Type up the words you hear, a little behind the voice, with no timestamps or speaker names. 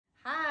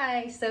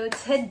Hi, so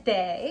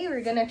today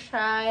we're gonna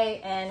try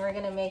and we're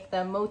gonna make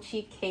the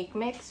mochi cake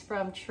mix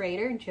from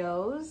Trader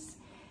Joe's.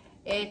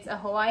 It's a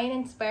Hawaiian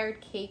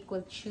inspired cake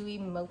with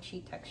chewy mochi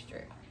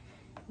texture.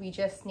 We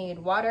just need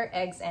water,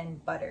 eggs,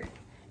 and butter.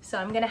 So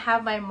I'm gonna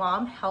have my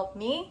mom help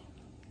me.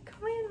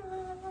 Come in,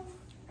 Mom.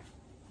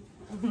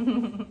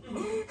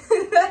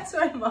 That's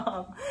my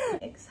mom.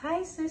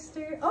 Hi,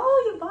 sister.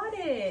 Oh, you bought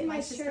it. My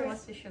sister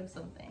wants to show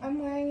something. I'm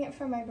wearing it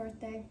for my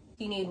birthday.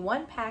 You need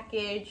 1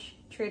 package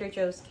Trader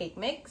Joe's cake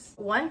mix,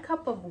 1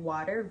 cup of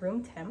water,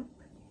 room temp,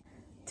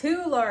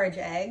 2 large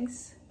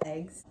eggs,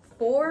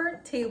 4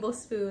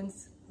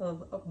 tablespoons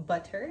of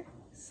butter,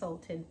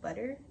 salted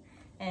butter,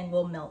 and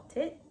we'll melt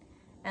it,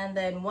 and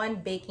then 1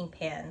 baking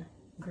pan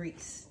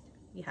grease.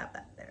 You have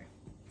that there.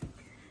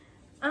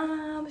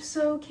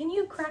 So can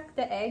you crack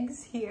the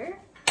eggs here?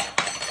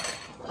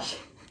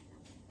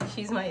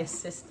 She's my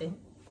assistant.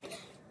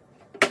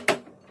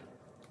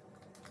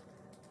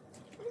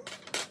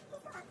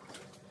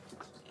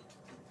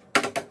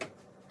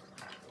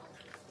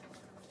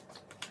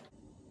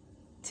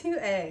 Two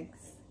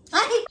eggs.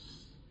 Oh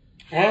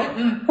my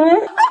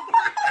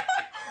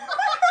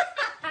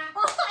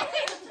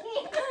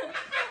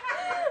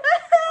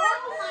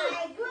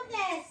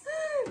goodness!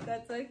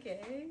 That's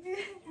okay.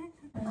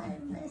 I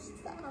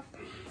messed up.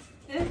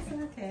 It's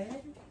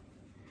okay.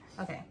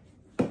 Okay.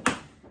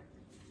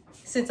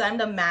 Since I'm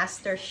the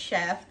master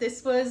chef,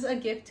 this was a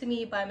gift to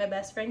me by my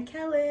best friend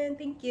Kellen.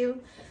 Thank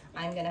you.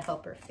 I'm gonna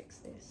help her fix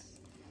this.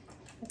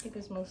 I think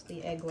it's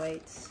mostly egg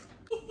whites.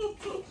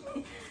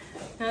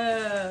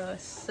 Oh,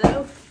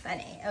 so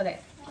funny. Okay.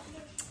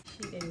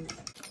 She is.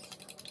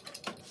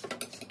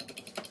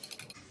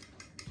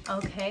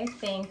 Okay,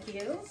 thank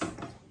you.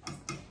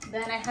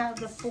 Then I have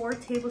the 4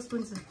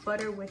 tablespoons of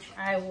butter, which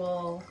I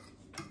will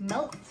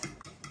melt.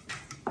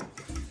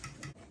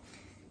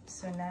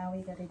 So now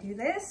we gotta do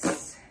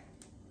this.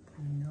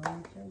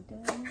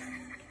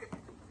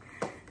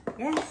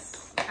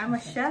 Yes, I'm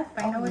a chef.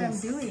 I know what I'm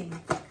doing.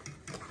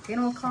 They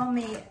don't call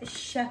me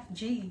Chef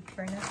G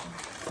for nothing.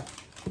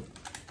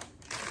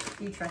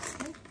 Do you trust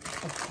me?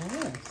 Of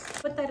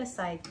course. Put that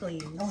aside,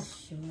 please. Oh,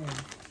 sure.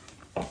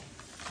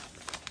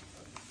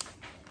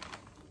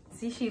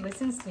 See, she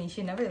listens to me.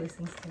 She never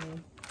listens to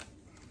me.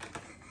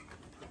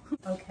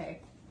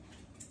 Okay.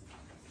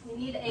 We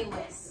need a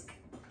whisk.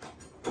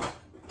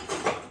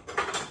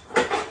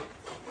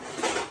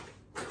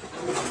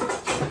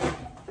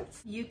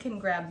 You can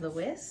grab the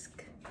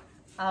whisk.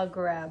 I'll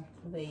grab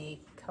the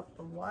cup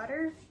of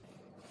water.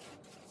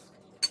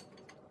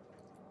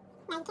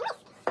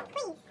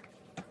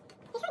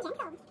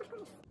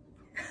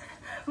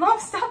 Mom,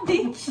 stop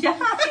being shy.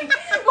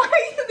 Why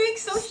are you being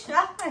so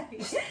shy?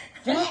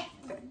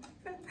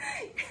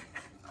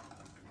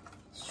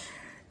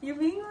 You're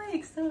being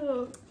like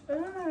so...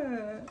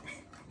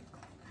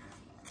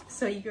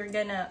 So you're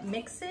gonna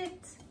mix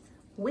it,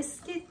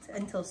 whisk it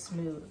until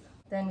smooth.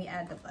 Then we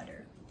add the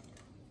butter,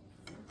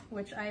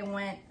 which I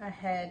went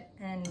ahead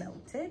and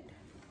melted.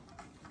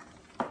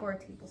 4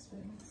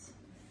 tablespoons.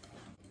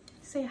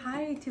 Say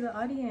hi to the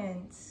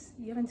audience.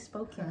 You haven't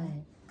spoken.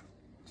 Hi.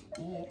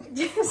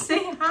 Just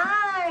say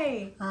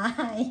hi.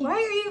 Hi. Why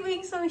are you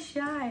being so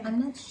shy? I'm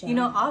not shy. You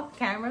know, off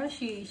camera,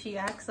 she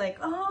acts like,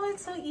 oh,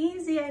 it's so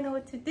easy. I know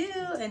what to do.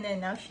 And then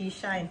now she's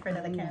shy in front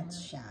of the camera. I'm not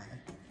shy.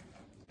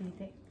 Do you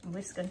think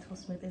whisk until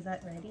smooth? Is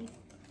that ready?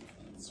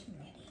 It's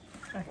ready.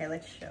 Okay,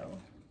 let's show.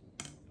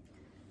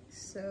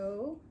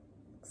 So,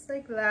 looks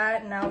like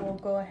that. Now we'll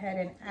go ahead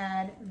and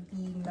add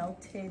the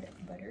melted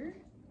butter.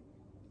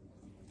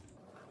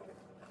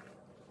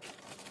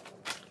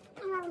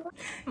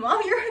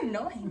 Mom, you're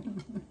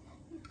annoying.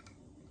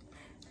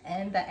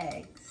 And the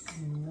eggs.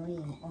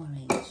 Annoying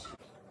orange.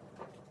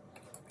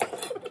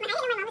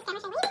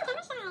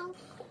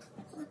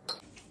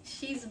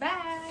 She's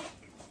back.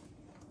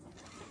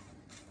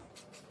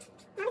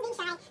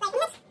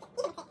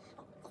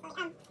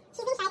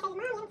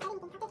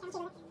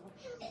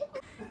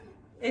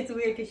 It's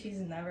weird because she's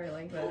never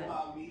like that.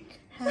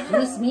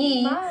 Who's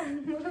me?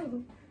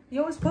 Mom, you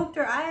almost poked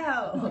her eye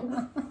out.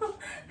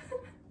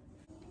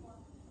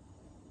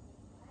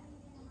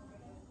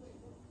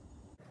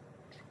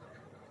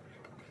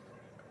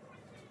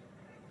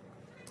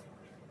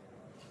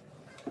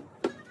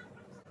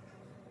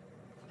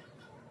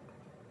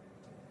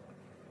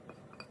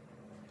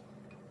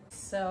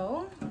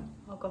 So,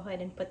 I'll go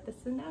ahead and put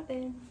this in the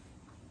oven.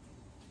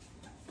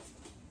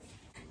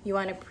 You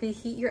want to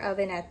preheat your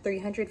oven at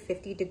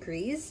 350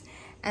 degrees,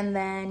 and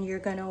then you're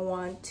going to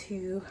want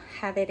to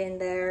have it in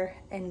there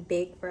and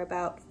bake for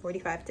about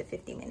 45 to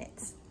 50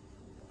 minutes.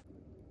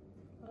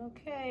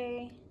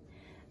 Okay,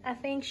 I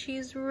think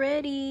she's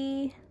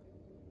ready.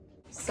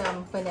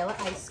 Some vanilla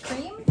ice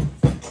cream.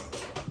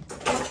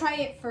 We'll try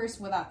it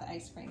first without the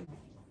ice cream.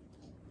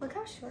 Look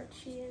how short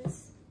she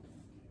is.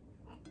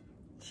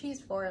 She's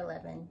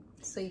 4'11",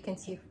 so you can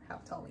see how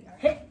tall we are.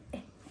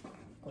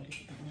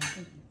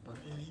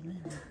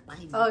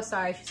 Oh,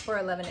 sorry, she's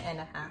 4'11 and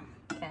a half.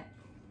 Can't.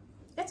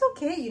 It's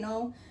okay, you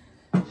know.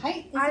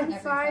 Height isn't I'm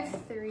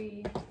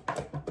everything. 5'3".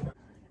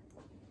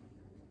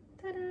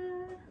 Ta-da!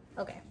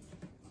 Okay.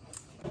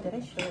 Did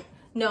I show it?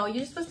 No,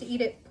 you're supposed to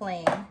eat it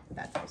plain.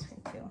 That's ice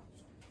cream too.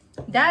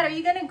 Dad, are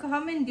you gonna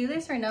come and do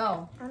this or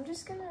no? I'm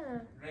just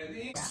gonna...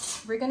 Ready? Yeah.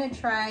 We're gonna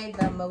try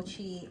the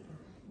mochi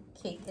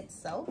cake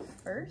itself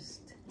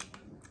first.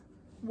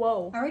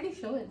 Whoa. I already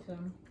showed it to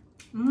him.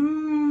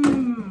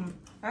 Mmm.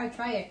 Alright,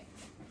 try it.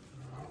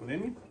 Let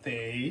me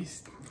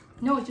taste.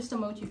 No, it's just a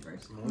mochi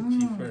first.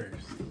 Mochi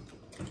first.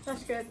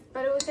 That's good,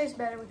 but it would taste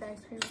better with ice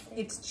cream.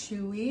 It's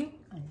chewy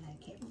I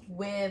like it.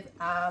 with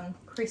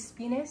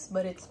crispiness,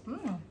 but it's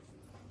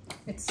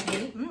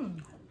sweet.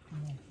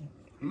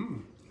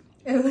 Mmm.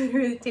 It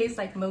literally tastes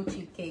like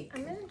mochi cake.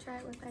 I'm gonna try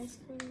it with ice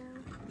cream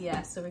now.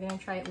 Yeah, so we're gonna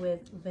try it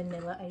with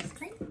vanilla ice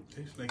cream.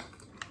 Tastes like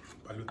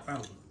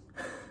palutang.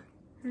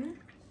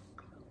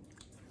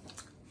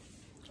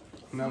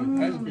 Now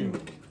with ice cream.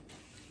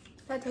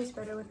 That tastes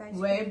better with ice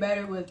cream. Way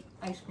better with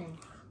ice cream.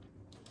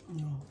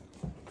 No.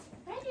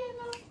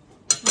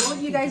 What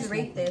would you guys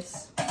rate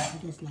this? I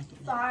just like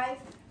it. 5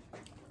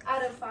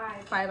 out of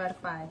 5. 5 out of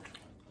 5.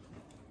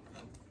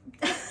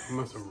 You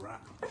must have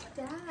rocked.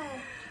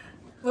 Dad.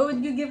 What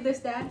would you give this,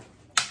 Dad?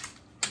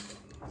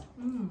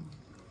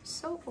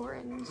 So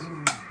orange.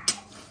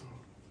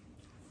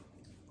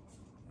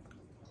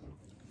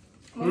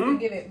 What would you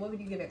give it? What would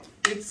you give it?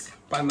 It's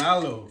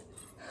panalo.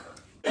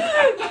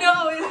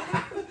 No,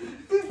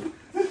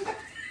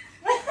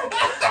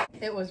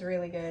 it was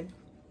really good.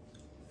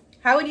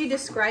 How would you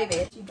describe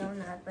it?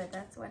 Donut, but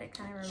that's what it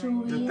kind of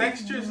reminds me. The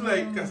texture's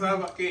like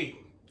cassava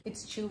cake.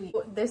 It's chewy.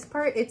 This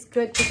part, it's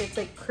good because it's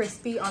like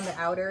crispy on the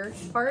outer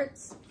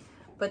parts,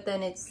 but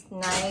then it's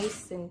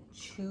nice and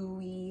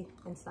chewy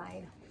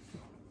inside.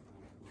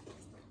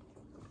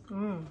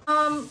 No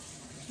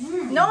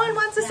one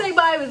wants to say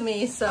bye with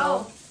me,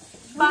 so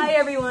bye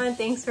everyone.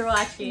 Thanks for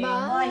watching.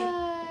 Bye.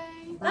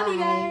 Love you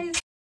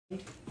guys.